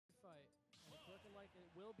pick.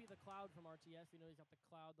 It will be the Cloud from RTS. We know he's got the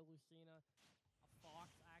Cloud, the Lucina, a Fox.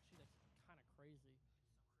 Actually, that's kind of crazy.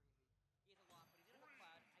 He has a lot, but he's in the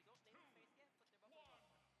Cloud. I don't name his face yet, but they're both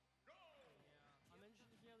Yeah, I'm interested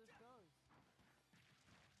to see how this goes.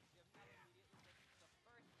 Jimnub immediately gets the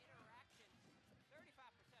first interaction.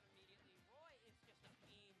 35% immediately. Roy is just a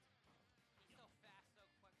fiend. He's so fast, so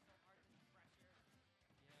quick, so hard to pressure.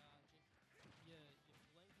 Yeah, just you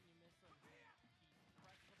blink and you miss him. He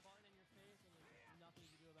presses a button in your face and there's nothing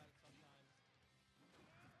you can do about it sometimes.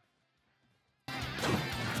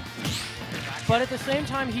 But at the same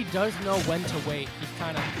time, he does know when to wait. He's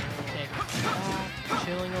kind of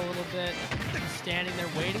chilling a little bit, standing there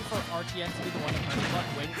waiting for RTS to be the one to press the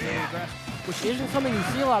button, waiting for him to regress, which isn't something you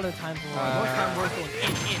see a lot of the time. Most time we're going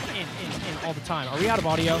in all the time. Are we out of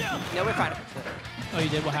audio? No, we're fine. Oh, you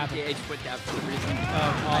did? What happened? Yeah, it just went down for some reason.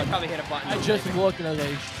 I probably hit a button. I just looked and I was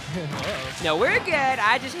like, uh-oh. No, we're good.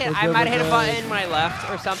 I might have hit a button when I left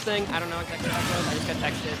or something. I don't know exactly what that was. I just got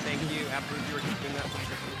texted. Thank you. After you were doing that,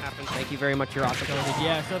 something happened. Thank you very much. You're awesome.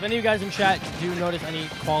 Yeah, so if any of you guys in chat do notice any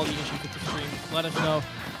quality issues with the stream, let us know.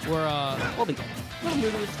 We'll be good. A little new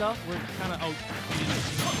to this stuff. We're kind of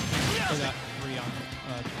still got 3 on.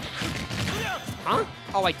 Huh?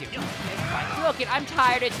 Oh, I do. Look it, I'm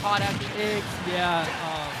tired. It's hot out here.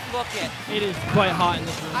 Look it. It is quite hot in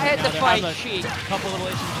this room. I had to fight cheat. Couple little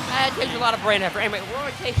issues. That takes a lot of brain effort. Anyway,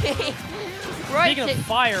 Roy taking. Speaking of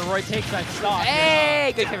fire, Roy takes that stock.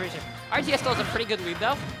 Hey, good conversion. RTS still has a pretty good lead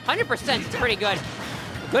though. 100% is pretty good.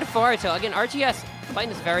 Good for it. So again, RTS playing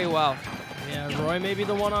this very well. Yeah, Roy may be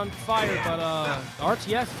the one on fire, but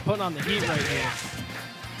RTS is putting on the heat right here.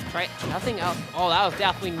 Right, nothing else. Oh, that was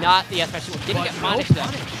definitely not the special. Didn't get punished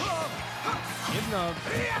though. Jimnub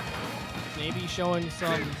maybe showing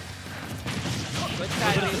some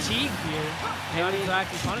fatigue here. Not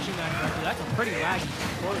exactly punishing that correctly. That's a pretty laggy.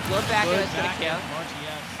 Good back and it's gonna kill.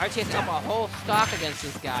 RTS up a whole stock against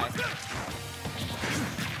this guy.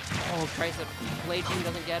 Oh, tries to play team,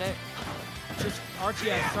 doesn't get it. Just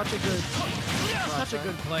RTS, such a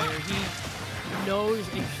good player. He knows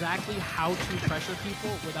exactly how to pressure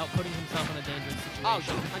people without putting himself in a dangerous situation. Oh,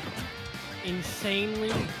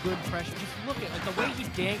 insanely good pressure. Just look at the way he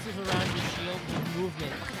dances around your shield, his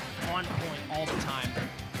movement on point all the time.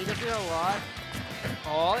 He does it a lot.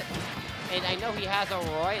 Oh, and I know he has a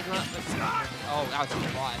Roy. It's not. Oh, that was a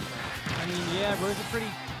lot. I mean, yeah, Roy's a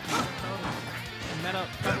pretty meta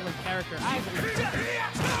prevalent character.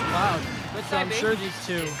 Wow. So I'm sure these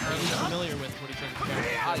two are at least familiar with what each other's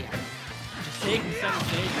characters are. Oh yeah. Just taking center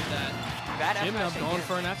stage with that. Jimnub going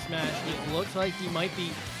for an F smash. It looks like he might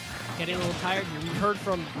be getting a little tired here. We've heard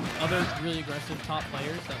from other really aggressive top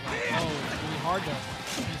players that it's really hard to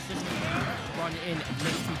consistently run in and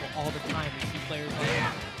miss people all the time. We see players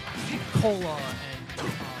like Cola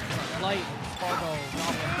and Light, Spargo,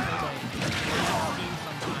 Goblin, team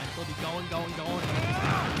sometimes. They'll be going.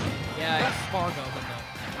 Yeah. That's Spargo, but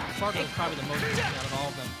Spargo is probably the most out of all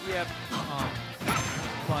of them. Yep.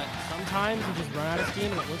 But sometimes you just run out of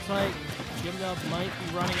steam, and it looks like Jimnub might be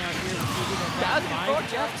running out here.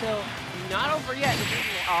 Not over yet.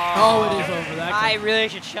 Oh, it is over. That I really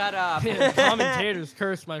should shut up. Commentators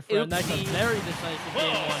curse, my friend. Oopsie. That's a very decisive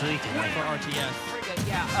game one for RTS. Pretty good.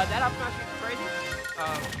 Yeah, that up smash is crazy.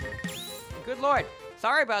 Good lord.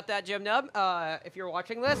 Sorry about that, Jimnub. If you're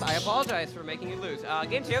watching this, I apologize for making you lose.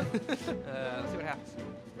 Game 2. Let's see what happens.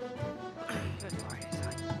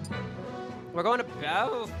 We're going to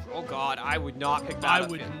oh god, I would not pick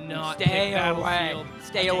Battlefield. I would not Stay pick away.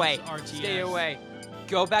 Stay away. RTS. Stay away.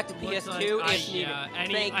 Go back to PS2 if needed. I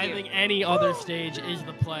think any other stage is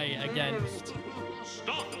the play against.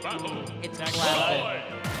 It's Cloud.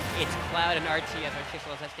 It's Cloud and RTS. RTS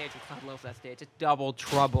loves that stage and Cloud loves that stage. It's double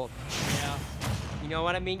trouble. Yeah. You know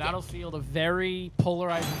what I mean? Battlefield, a very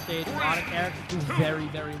polarizing stage. A lot of characters do very,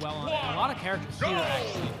 very well on it. A lot of characters here,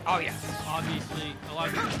 actually. Oh, yeah. Obviously, a lot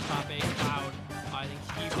of people in top 8. Cloud. I think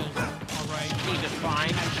Steve is alright. Steve is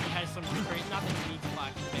fine. He has some great, nothing he needs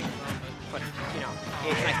black to make from, but, you know,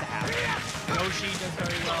 it's nice to have. Yoshi does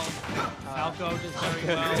very well. Falco does very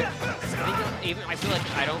well. I feel like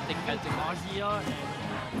I don't think Kazuya and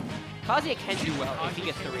Kazuya can do well if he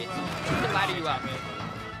gets the reads. He can ladder you up.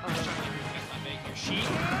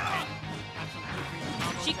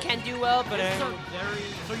 She can do well, but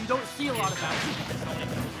so you don't see a lot of that.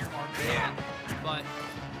 But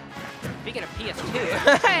speaking of PS2,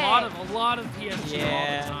 a lot of PS2 all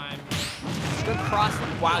the time. Good cross.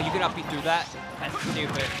 Wow, you can up me through that. That's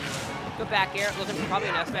stupid. Good back air. Looking for probably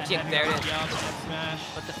an F smash. Yeah, there it is. Smash.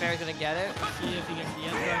 But the fair's gonna get it. See if he gets the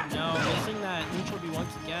end. No, missing that neutral B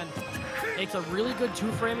once again. It's a really good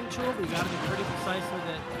 2-framing tool, but you gotta be pretty precise with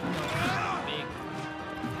it. You know, big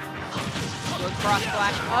Good cross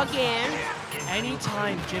flash again.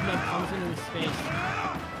 Anytime Jimnub comes into his space,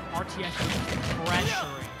 RTS is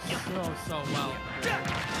pressuring so well.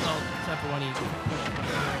 Well, except for when he...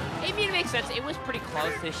 I mean, it makes sense. It was pretty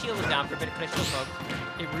close. The shield was down for a bit. Could have shield poked.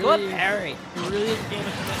 It really Good parry. It really is a game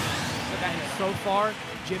of commitment. And so far,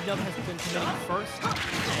 Jimnub has been committing first and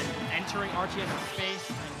entering RTS's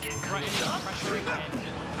space and threatening and pressuring, and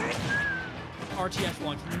RTS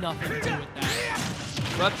wants nothing to do with that.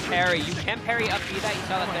 Good parry. You can parry up B that. You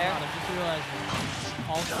saw that there. God, I just realized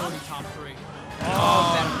all 40 top 3.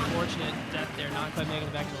 Oh, That unfortunate death there, not quite making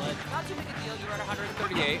it back to the ledge. Not too big a deal. You're at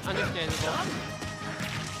 138. Understandable.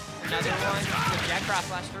 Another one. The Jack cross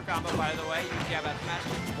flash through combo, by the way. You jab out smash.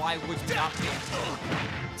 Why would you not be?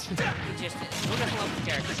 He just who doesn't love the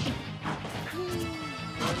character?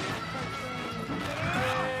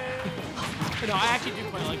 No, I actually do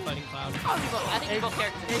quite like fighting Cloud. I think both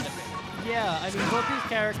characters are different. Yeah, I mean, both these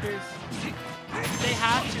characters, they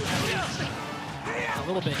have to at least a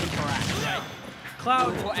little bit interact, right?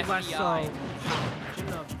 Cloud is less so.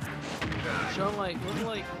 Jimnub looking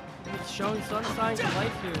like he's showing some signs of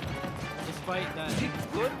life here, despite that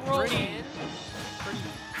Good roll pretty in.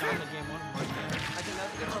 dominant game 1 right there. I think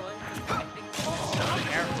that's a good roll in. I think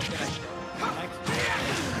careful.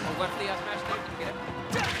 Oh, what if the smash there? Did you get it?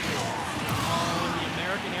 Oh, the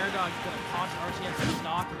American Air Dog's gonna cost RTS a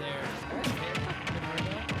stock there.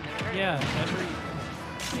 Yeah,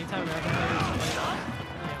 anytime American players play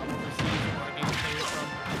overseas or maybe players from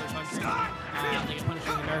other countries, they get punished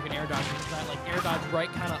with the American Air Dodge. It's that like Air Dodge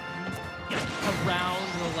right kind of around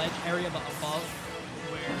the ledge area but above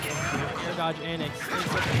where Air Dodge in. It's a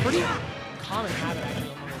pretty common habit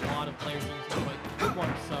actually among a lot of players and some quite good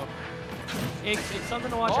ones. So it's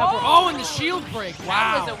something to watch out for. Oh, and the shield break!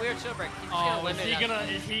 Wow. That was a weird shield break. Is he gonna?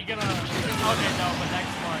 Okay, no, but that's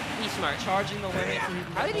smart. He's smart. Charging the limit. So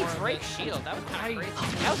How did he break shield? That was kind of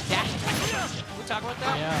crazy. That was dash attack. Can we talk about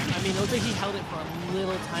that? Yeah, I mean, it looks like he held it for a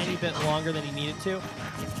little tiny bit longer than he needed to,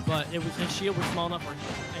 but his shield was small enough, and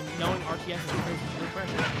knowing RTS is crazy shield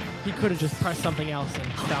pressure, he could have just pressed something else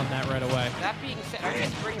and found that right away. That being said,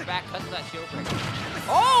 RTS brings back because of that shield break.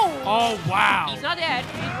 Oh! Oh, wow. He's not dead.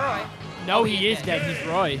 He's Roy. No, he is dead. He's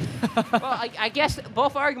Roy. Well, I guess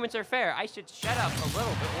both arguments are fair. I should shut up a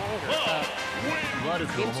little bit longer.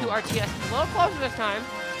 Game 2 RTS a little closer this time.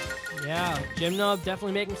 Yeah, Jimnub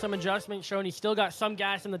definitely making some adjustments, showing he's still got some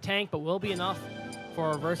gas in the tank, but will be enough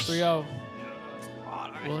for a reverse 3-0.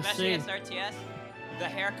 We'll see. Against RTS, the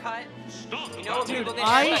haircut. You know, Dude, people get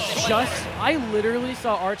I literally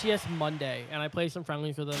saw RTS Monday, and I played some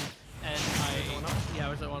friendlies with him, and I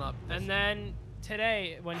was at 1-up. And then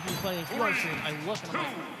today, when he was playing X1 stream, I looked and I'm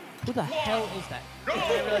like, who the hell is that? And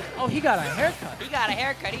I realized, oh, he got a haircut. He got a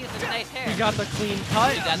haircut. He has a nice hair. He got the clean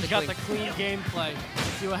cut. He got the clean gameplay.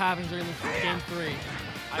 Let's see what happens during this game 3.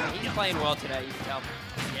 I mean, he's playing well today. You can tell.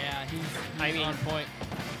 Yeah, he's on point.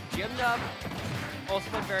 Jimnub also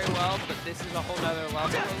played very well, but this is a whole nother level.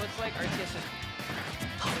 It looks like RTS just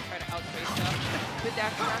try to outspace stuff. Good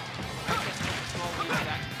dash attack. Small lead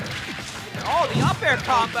back. Oh, the up air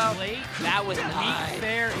combo. That was nice. Weak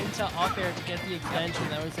fair into up air to get the extension.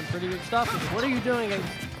 That was some pretty good stuff. What are you doing against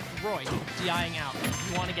Roy? DIing out.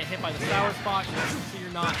 You want to get hit by the sour spot so you're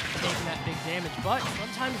not taking that big damage. But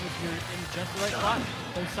sometimes if you're in just the right spot,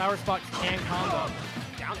 those sour spots can combo.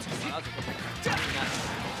 Down to up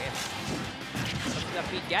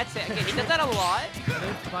B gets it. Again, he does that a lot.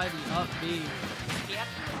 Lived by the up B. He has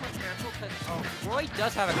to be more careful because Roy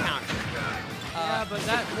does have a counter. Yeah, but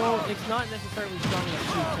it's not necessarily strong enough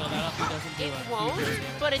too, so that up B doesn't do it. It won't,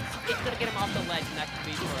 but it's going to get him off the ledge, and that could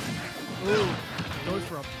be for him. Ooh, goes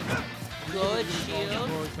for a good shield.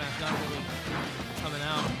 Forward smash, not really coming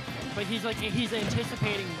out. But he's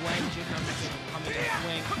anticipating when Jimnub is going to come in and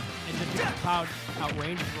swing, and just because Cloud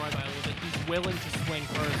outranges Roy by a little bit, he's willing to swing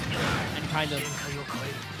first and kind of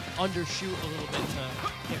undershoot a little bit to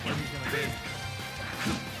hit where he's going to be.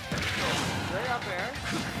 Great up air.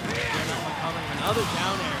 Another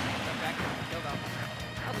down air. Back kill though.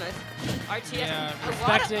 That was nice. RTS, yeah, a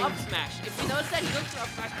lot of up smash. If you notice that, he goes for up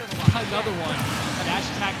smash for a lot. Another one. Dash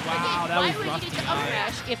attack. Wow, that was rough. Why would you need to up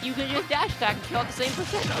smash if you could just dash attack and kill at the same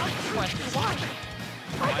percentage? Question. Why?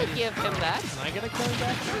 I could give him that. Can I get a killing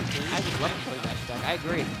dash attack? I would love to killing dash attack. I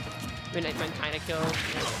agree. I mean, kind of kill.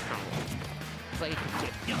 It's like,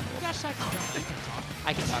 dash attack.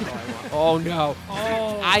 I can talk all I want. Oh no.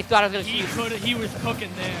 Oh. I thought I was gonna see. He was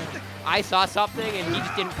cooking there. I saw something and he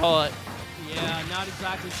just didn't pull it. Yeah, not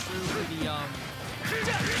exactly true for the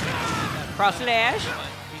cross slash. But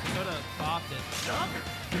he could have popped it.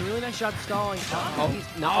 Really nice shot stalling. Oh, he's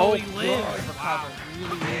not. Oh, he lived. Good Wow. recover.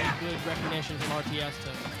 Really, really good recognition from RTS to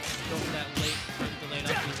go for that delayed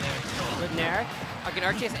up there. Good nair. Again,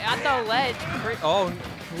 RTS at the ledge. Oh,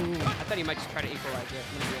 Ooh. I thought he might just try to equalize it. I'm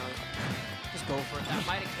gonna be honest. Just go for it. That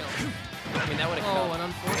might have killed. I mean, that would have killed. Oh, an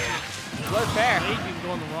unfortunate. Was fair. Maybe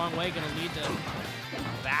going the wrong way, gonna lead to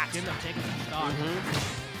That. Jimnub taking the stock.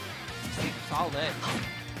 Solid.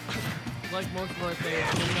 Like most of our players,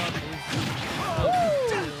 Jimnub is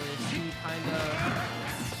he kind of.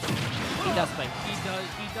 He does things. He does,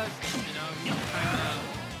 you know, he's kind of.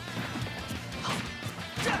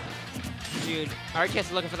 Dude, RTS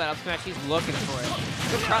is looking for that up smash. He's looking for it.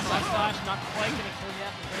 Good cross Cross slash, not quite gonna kill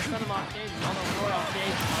yet. But send him off stage. We all know Roy off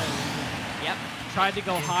stage. Yep. Tried to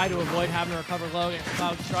go high to avoid having to recover low against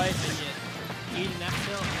Cloud Strife and get eaten that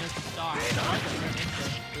kill and there's the stock.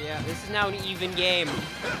 Yeah, this is now an even game.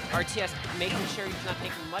 RTS making sure he's not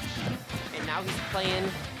taking much, and now he's playing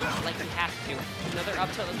like he has to. Another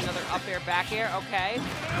up tilt, another up air, back air. Okay. A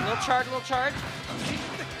little charge,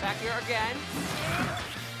 Back air again.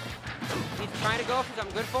 He's trying to go for some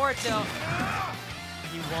good forward tilt.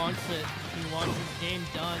 He wants it. He wants his game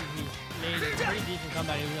done. He's made a pretty decent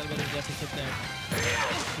comeback. He's gonna go to deficit there. He's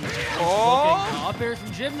looking up airs from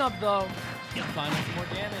Jimnub though. Finding some more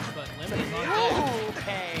damage, but Limit is on deck.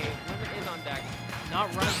 Okay. Limit is on deck.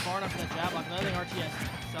 Not running far enough for that jab block. Another thing RTS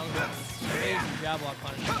celebrates is amazing jab block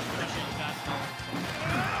punishment, especially on fast ball.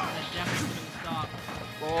 That definitely going to stop.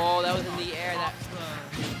 Oh, that was in the air. That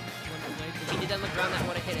If he did on the ground, that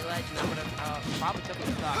would have hit a ledge, and that would have probably took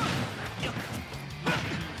him stock.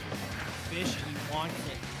 Fish, he wants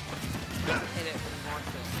it. Hit it, but he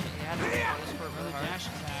wants it. He has to punish for a really hard Dash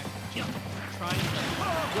attack. Trying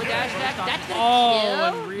to. Good dash attack. That's gonna Oh, kill.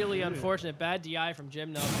 and really unfortunate. Bad DI from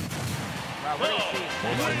Jimnub. Wow, we're gonna see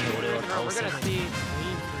Clean 3-0 from RTS.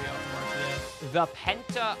 the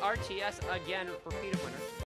Penta RTS again, repeated winner.